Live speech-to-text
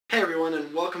Hey everyone,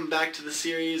 and welcome back to the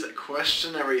series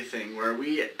Question Everything, where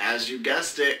we, as you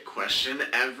guessed it, question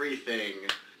everything.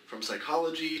 From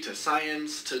psychology to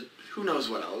science to who knows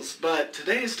what else. But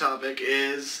today's topic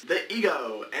is the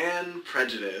ego and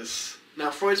prejudice. Now,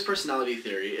 Freud's personality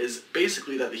theory is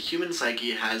basically that the human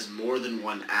psyche has more than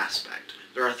one aspect.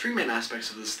 There are three main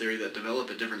aspects of this theory that develop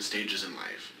at different stages in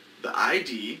life: the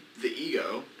ID, the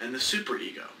ego, and the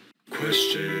superego.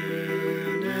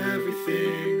 Question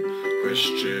everything,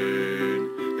 question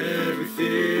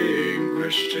everything,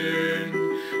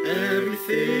 question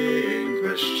everything,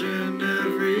 question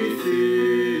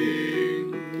everything.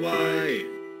 Why?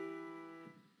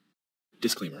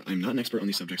 Disclaimer, I am not an expert on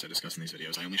these subjects I discuss in these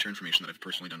videos. I only share information that I've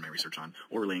personally done my research on,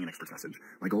 or relaying an expert's message.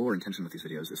 My goal or intention with these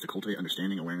videos is to cultivate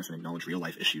understanding, awareness, and acknowledge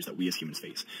real-life issues that we as humans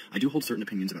face. I do hold certain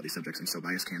opinions about these subjects, and so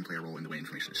bias can play a role in the way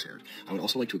information is shared. I would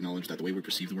also like to acknowledge that the way we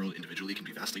perceive the world individually can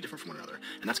be vastly different from one another,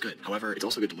 and that's good. However, it's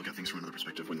also good to look at things from another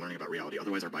perspective when learning about reality,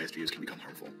 otherwise our biased views can become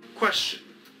harmful. Question: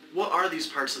 what are these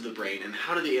parts of the brain, and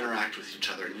how do they interact with each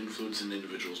other and influence an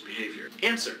individual's behavior?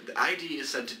 Answer: the ID is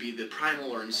said to be the primal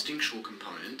or instinctual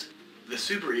component. The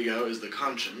superego is the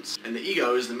conscience, and the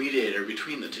ego is the mediator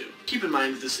between the two. Keep in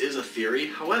mind this is a theory,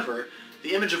 however,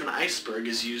 the image of an iceberg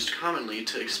is used commonly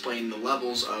to explain the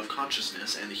levels of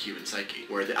consciousness and the human psyche,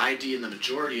 where the ID and the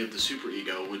majority of the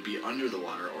superego would be under the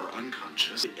water or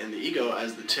unconscious, and the ego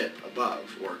as the tip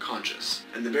above, or conscious,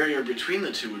 and the barrier between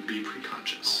the two would be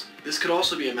preconscious. This could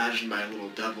also be imagined by a little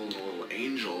devil and a little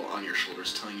angel on your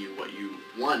shoulders telling you what you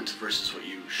want versus what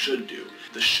you should do.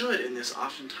 The should in this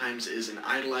oftentimes is an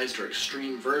idealized or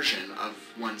extreme version of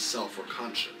oneself or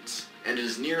conscience, and it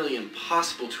is nearly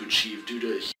impossible to achieve due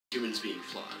to humans being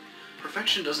flawed.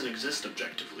 Perfection doesn't exist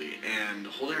objectively, and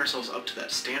holding ourselves up to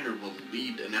that standard will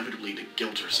lead inevitably to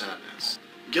guilt or sadness.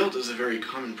 Guilt is a very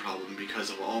common problem because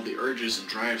of all the urges and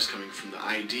drives coming from the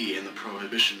ID and the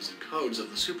prohibitions and codes of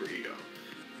the superego.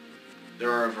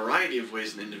 There are a variety of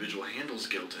ways an individual handles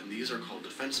guilt, and these are called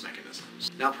defense mechanisms.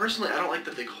 Now, personally, I don't like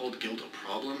that they called guilt a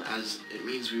problem, as it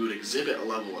means we would exhibit a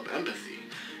level of empathy,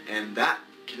 and that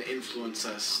can influence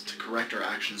us to correct our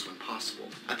actions when possible.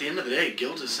 At the end of the day,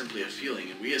 guilt is simply a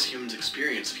feeling, and we as humans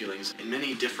experience feelings in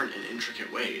many different and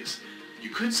intricate ways.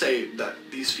 You could say that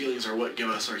these feelings are what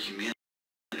give us our humanity.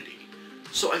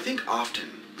 So I think often,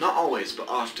 not always, but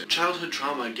often, childhood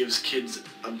trauma gives kids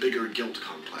a bigger guilt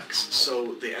complex,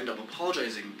 so they end up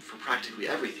apologizing for practically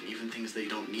everything, even things they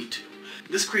don't need to.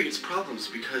 This creates problems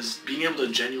because being able to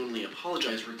genuinely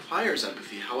apologize requires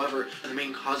empathy. However, the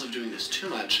main cause of doing this too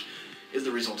much is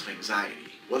the result of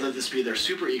anxiety. Whether this be their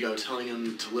superego telling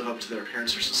them to live up to their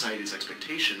parents' or society's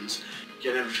expectations,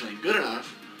 yet never feeling good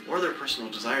enough, or their personal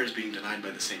desires being denied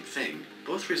by the same thing,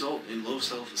 both result in low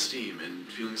self-esteem and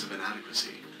feelings of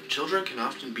inadequacy. Children can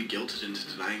often be guilted into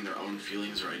denying their own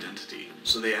feelings or identity,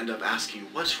 so they end up asking,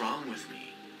 "What's wrong with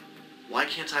me? Why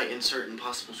can't I insert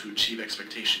impossible to achieve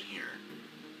expectation here?"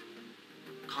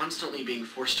 Constantly being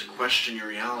forced to question your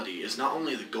reality is not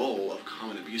only the goal of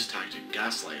common abuse tactic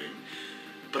gaslighting,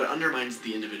 but it undermines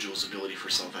the individual's ability for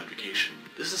self-advocation.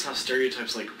 This is how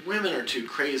stereotypes like women are too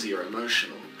crazy or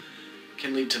emotional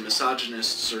can lead to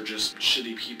misogynists or just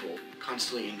shitty people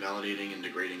constantly invalidating and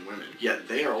degrading women. Yet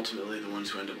they are ultimately the ones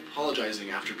who end up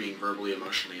apologizing after being verbally,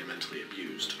 emotionally, and mentally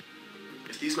abused.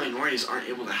 If these minorities aren't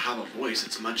able to have a voice,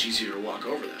 it's much easier to walk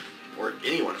over them, or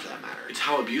anyone for that matter. It's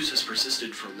how abuse has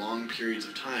persisted for long periods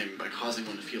of time by causing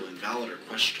one to feel invalid or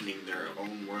questioning their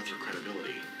own worth or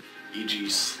credibility, e.g.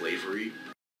 slavery,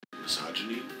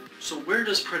 misogyny. So where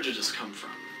does prejudice come from?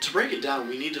 To break it down,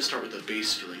 we need to start with the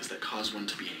base feelings that cause one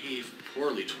to behave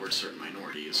poorly towards certain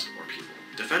minorities or people.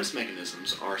 Defense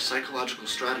mechanisms are psychological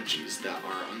strategies that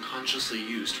are unconsciously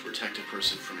used to protect a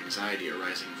person from anxiety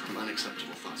arising from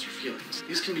unacceptable thoughts or feelings.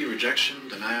 These can be rejection,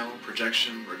 denial,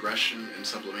 projection, regression, and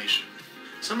sublimation.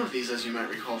 Some of these, as you might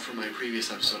recall from my previous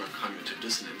episode on cognitive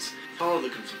dissonance, follow the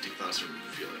conflicting thoughts or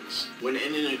feelings. When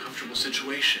in an uncomfortable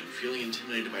situation, feeling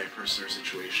intimidated by a person or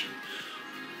situation,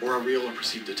 or a real or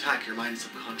perceived attack, your mind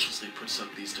subconsciously puts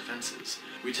up these defenses.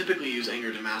 We typically use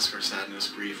anger to mask our sadness,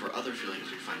 grief, or other feelings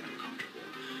we find uncomfortable.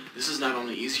 This is not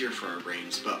only easier for our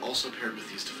brains, but also paired with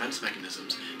these defense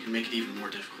mechanisms can make it even more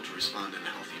difficult to respond in a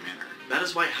healthy manner. That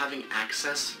is why having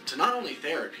access to not only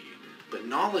therapy, but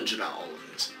knowledge about all of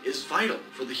this is vital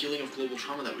for the healing of global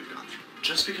trauma that we've gone through.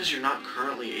 Just because you're not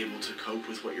currently able to cope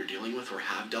with what you're dealing with or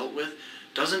have dealt with,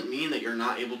 doesn't mean that you're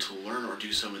not able to learn or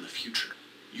do so in the future.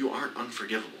 You aren't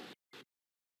unforgivable.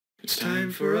 It's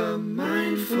time for a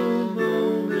mindful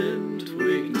moment.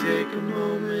 We can take a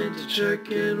moment to check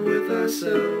in with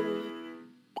ourselves.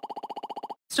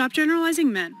 Stop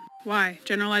generalizing men. Why?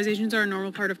 Generalizations are a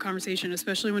normal part of conversation,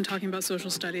 especially when talking about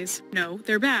social studies. No,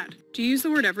 they're bad. Do you use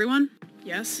the word everyone?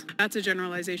 Yes. That's a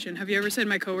generalization. Have you ever said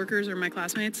my coworkers or my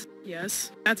classmates?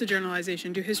 Yes. That's a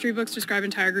generalization. Do history books describe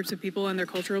entire groups of people and their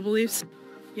cultural beliefs?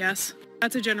 Yes.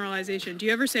 That's a generalization. Do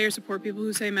you ever say or support people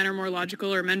who say men are more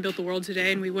logical or men built the world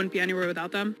today and we wouldn't be anywhere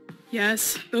without them?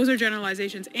 Yes. Those are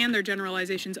generalizations, and they're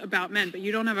generalizations about men, but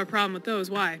you don't have a problem with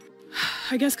those. Why?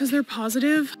 I guess because they're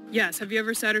positive? Yes. Have you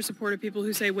ever said or supported people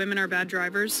who say women are bad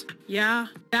drivers? Yeah.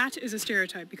 That is a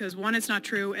stereotype because one, it's not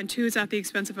true, and two, it's at the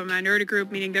expense of a minority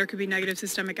group, meaning there could be negative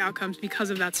systemic outcomes because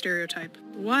of that stereotype.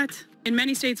 What? In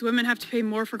many states, women have to pay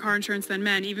more for car insurance than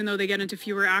men, even though they get into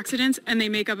fewer accidents, and they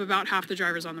make up about half the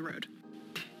drivers on the road.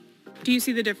 Do you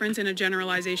see the difference in a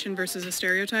generalization versus a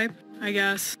stereotype? I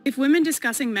guess. If women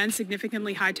discussing men's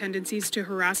significantly high tendencies to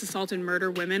harass, assault, and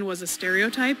murder women was a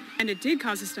stereotype, and it did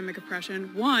cause systemic oppression,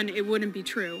 one, it wouldn't be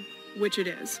true, which it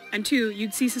is. And two,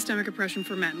 you'd see systemic oppression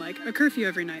for men, like a curfew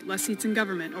every night, less seats in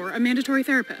government, or a mandatory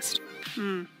therapist.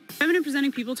 Feminine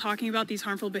presenting people talking about these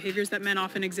harmful behaviors that men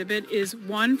often exhibit is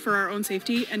one, for our own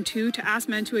safety, and two, to ask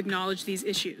men to acknowledge these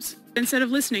issues. Instead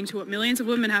of listening to what millions of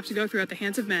women have to go through at the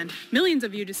hands of men, millions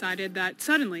of you decided that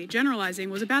suddenly generalizing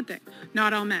was a bad thing.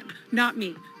 Not all men, not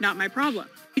me, not my problem.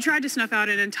 You tried to snuff out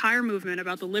an entire movement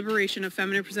about the liberation of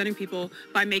feminine presenting people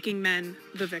by making men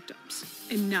the victims.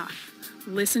 Enough.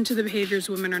 Listen to the behaviors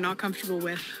women are not comfortable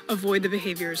with, avoid the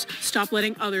behaviors, stop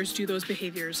letting others do those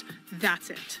behaviors. That's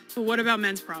it. But what about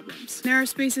men's problems? There are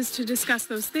spaces to discuss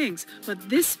those things, but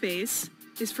this space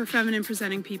is for feminine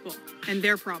presenting people and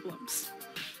their problems.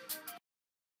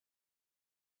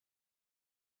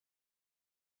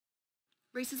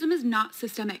 Racism is not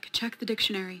systemic. Check the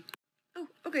dictionary. Oh,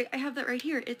 okay, I have that right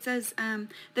here. It says,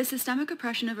 the systemic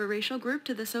oppression of a racial group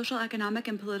to the social, economic,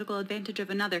 and political advantage of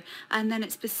another. And then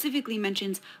it specifically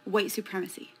mentions white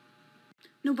supremacy.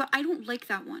 No, but I don't like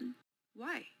that one.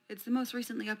 Why? It's the most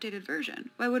recently updated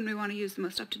version. Why wouldn't we want to use the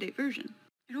most up-to-date version?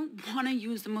 I don't want to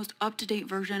use the most up-to-date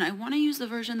version. I want to use the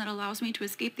version that allows me to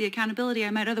escape the accountability I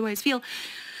might otherwise feel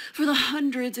for the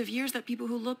hundreds of years that people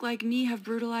who look like me have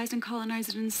brutalized and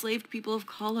colonized and enslaved people of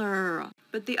color.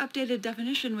 But the updated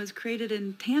definition was created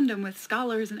in tandem with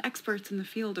scholars and experts in the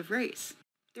field of race.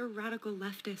 They're radical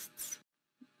leftists.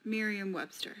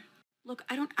 Merriam-Webster. Look,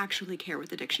 I don't actually care what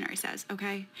the dictionary says,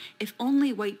 okay? If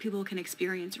only white people can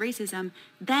experience racism,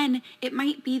 then it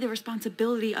might be the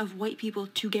responsibility of white people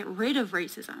to get rid of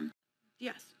racism.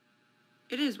 Yes,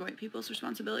 it is white people's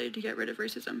responsibility to get rid of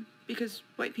racism, because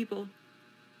white people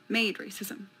made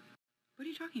racism. What are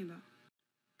you talking about?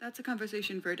 That's a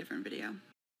conversation for a different video.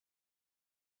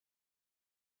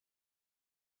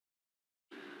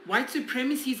 White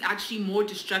supremacy is actually more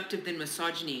destructive than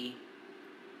misogyny.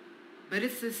 But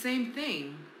it's the same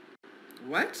thing.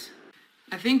 What?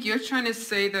 I think you're trying to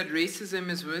say that racism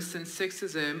is worse than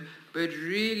sexism, but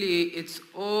really it's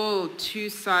all two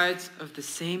sides of the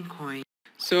same coin.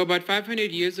 So about 500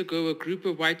 years ago, a group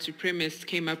of white supremacists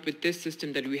came up with this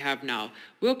system that we have now.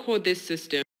 We'll call this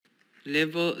system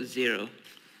level 0.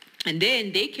 And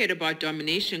then they cared about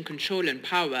domination, control, and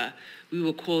power. We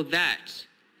will call that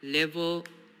level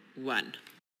 1.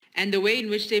 And the way in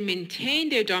which they maintain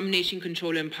their domination,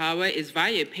 control, and power is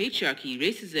via patriarchy,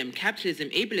 racism, capitalism,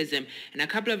 ableism, and a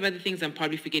couple of other things I'm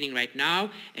probably forgetting right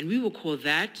now. And we will call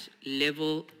that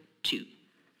level 2.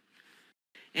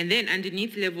 And then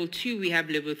underneath level 2, we have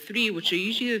level 3, which are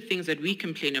usually the things that we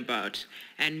complain about.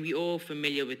 And we're all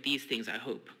familiar with these things, I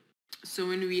hope. So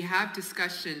when we have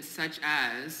discussions such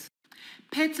as,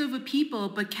 pets over people,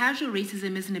 but casual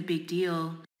racism isn't a big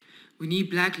deal. We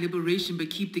need black liberation, but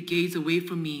keep the gays away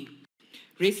from me.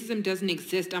 Racism doesn't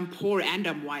exist. I'm poor and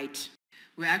I'm white.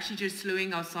 We're actually just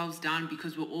slowing ourselves down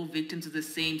because we're all victims of the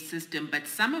same system. But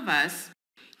some of us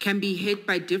can be hit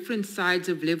by different sides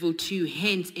of level 2,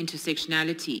 hence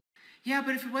intersectionality. Yeah,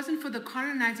 but if it wasn't for the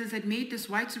colonizers that made this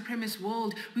white supremacist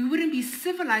world, we wouldn't be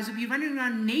civilized. We'd be running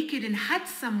around naked in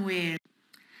huts somewhere.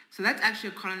 So that's actually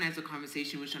a colonizer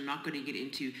conversation, which I'm not going to get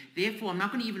into. Therefore, I'm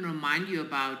not going to even remind you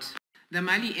about the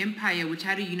Mali Empire, which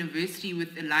had a university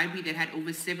with a library that had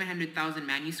over 700,000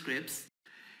 manuscripts.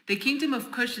 The Kingdom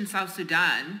of Kush in South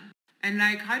Sudan. And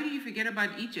how do you forget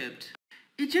about Egypt?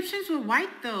 Egyptians were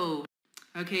white though.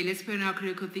 Okay, let's put in our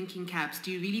critical thinking caps.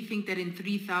 Do you really think that in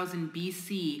 3000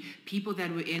 BC, people that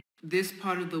were in this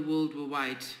part of the world were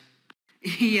white?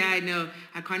 Yeah, I know.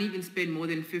 I can't even spend more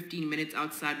than 15 minutes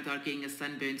outside without getting a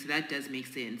sunburn, so that does make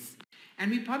sense.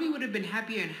 And we probably would have been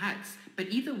happier in huts. But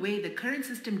either way, the current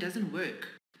system doesn't work.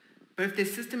 But if the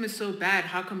system is so bad,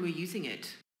 how come we're using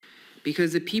it?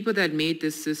 Because the people that made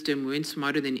this system weren't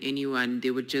smarter than anyone.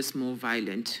 They were just more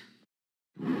violent.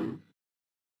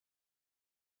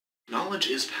 Knowledge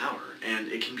is power, and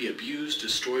it can be abused,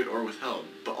 destroyed, or withheld,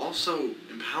 but also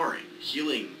empowering,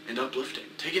 healing, and uplifting.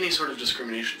 Take any sort of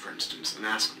discrimination, for instance, and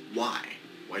ask why.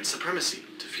 White supremacy,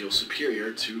 to feel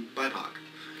superior to BIPOC.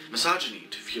 Misogyny,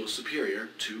 to feel superior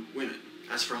to women.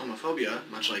 As for homophobia,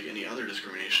 much like any other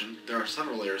discrimination, there are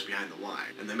several layers behind the why,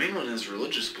 and the main one is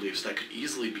religious beliefs that could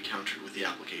easily be countered with the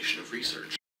application of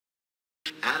research.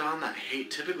 Add on that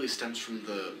hate typically stems from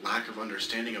the lack of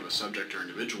understanding of a subject or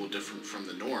individual different from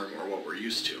the norm or what we're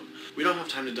used to. We don't have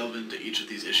time to delve into each of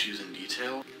these issues in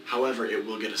detail, however, it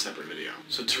will get a separate video.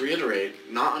 So to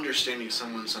reiterate, not understanding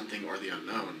someone, something, or the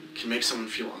unknown can make someone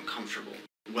feel uncomfortable.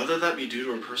 Whether that be due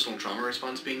to a personal trauma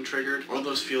response being triggered, or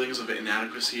those feelings of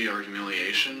inadequacy or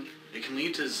humiliation, it can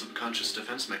lead to subconscious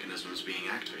defense mechanisms being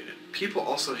activated. People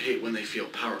also hate when they feel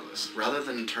powerless. Rather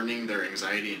than turning their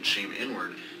anxiety and shame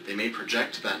inward, they may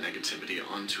project that negativity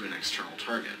onto an external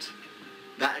target.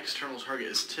 That external target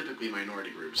is typically minority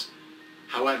groups.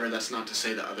 However, that's not to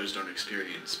say that others don't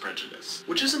experience prejudice.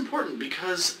 Which is important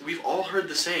because we've all heard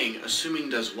the saying, assuming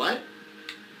does what?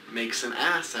 Makes an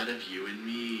ass out of you and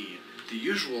me. The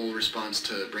usual response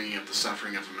to bringing up the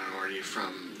suffering of a minority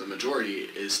from the majority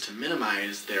is to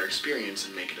minimize their experience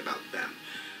and make it about them.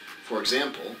 For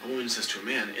example, a woman says to a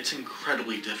man, it's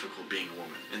incredibly difficult being a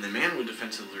woman, and the man would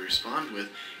defensively respond with,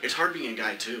 it's hard being a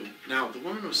guy too. Now, the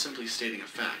woman was simply stating a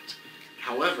fact.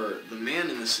 However, the man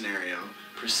in this scenario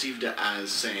perceived it as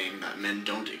saying that men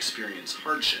don't experience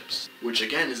hardships, which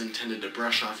again is intended to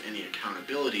brush off any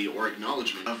accountability or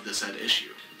acknowledgement of the said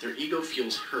issue. Their ego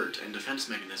feels hurt and defense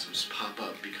mechanisms pop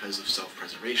up because of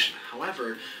self-preservation.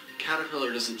 However,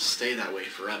 Caterpillar doesn't stay that way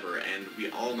forever, and we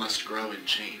all must grow and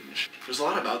change. There's a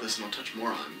lot about this and I'll touch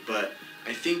more on, but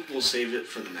I think we'll save it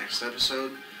for the next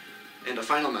episode. And a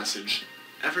final message,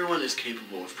 everyone is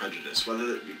capable of prejudice.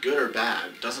 Whether it be good or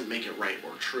bad doesn't make it right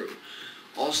or true.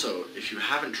 Also, if you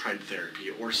haven't tried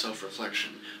therapy or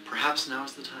self-reflection, perhaps now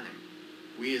is the time.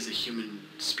 We as a human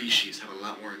species have a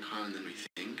lot more in common than we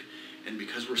think, and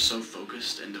because we're so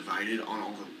focused and divided on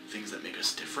all the things that make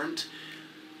us different,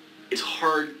 it's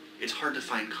hard to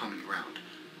find common ground,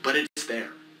 but it's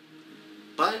there.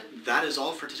 But that is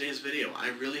all for today's video. I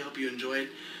really hope you enjoyed.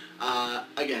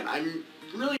 Again, I'm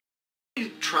really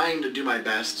trying to do my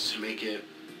best to make it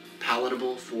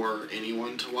palatable for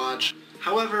anyone to watch.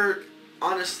 However,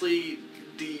 honestly,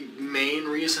 the main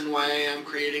reason why I am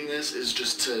creating this is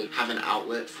just to have an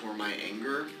outlet for my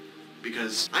anger,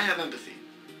 because I have empathy.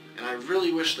 And I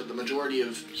really wish that the majority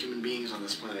of human beings on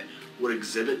this planet would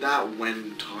exhibit that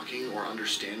when talking or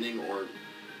understanding or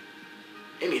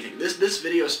anything. This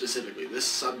video specifically, this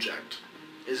subject,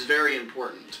 is very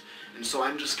important. And so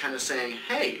I'm just kind of saying,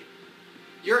 hey,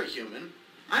 you're a human,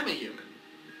 I'm a human.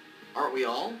 Aren't we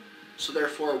all? So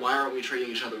therefore, why aren't we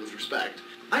treating each other with respect?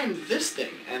 I'm this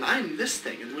thing, and I'm this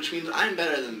thing, which means I'm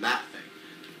better than that thing.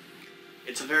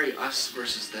 It's a very us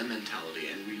versus them mentality,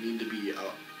 and we need to be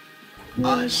a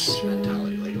us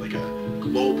mentality, like a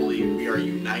globally we are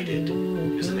united.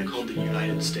 Isn't it called the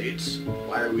United States?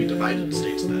 Why are we divided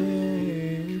states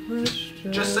then?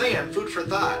 Just saying, food for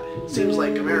thought. Seems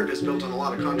like America's built on a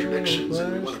lot of contradictions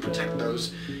and we want to protect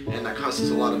those, and that causes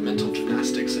a lot of mental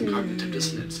gymnastics and cognitive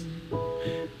dissonance.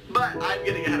 But I'm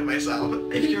getting ahead of myself.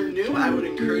 If you're new, I would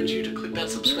encourage you to click that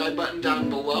subscribe button down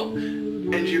below.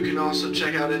 And you can also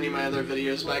check out any of my other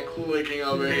videos by clicking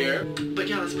over here. But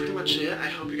yeah, that's pretty much it. I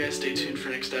hope you guys stay tuned for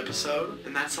next episode.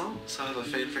 And that's all. So have a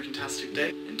fan-freaking-tastic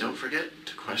day. And don't forget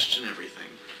to question everything.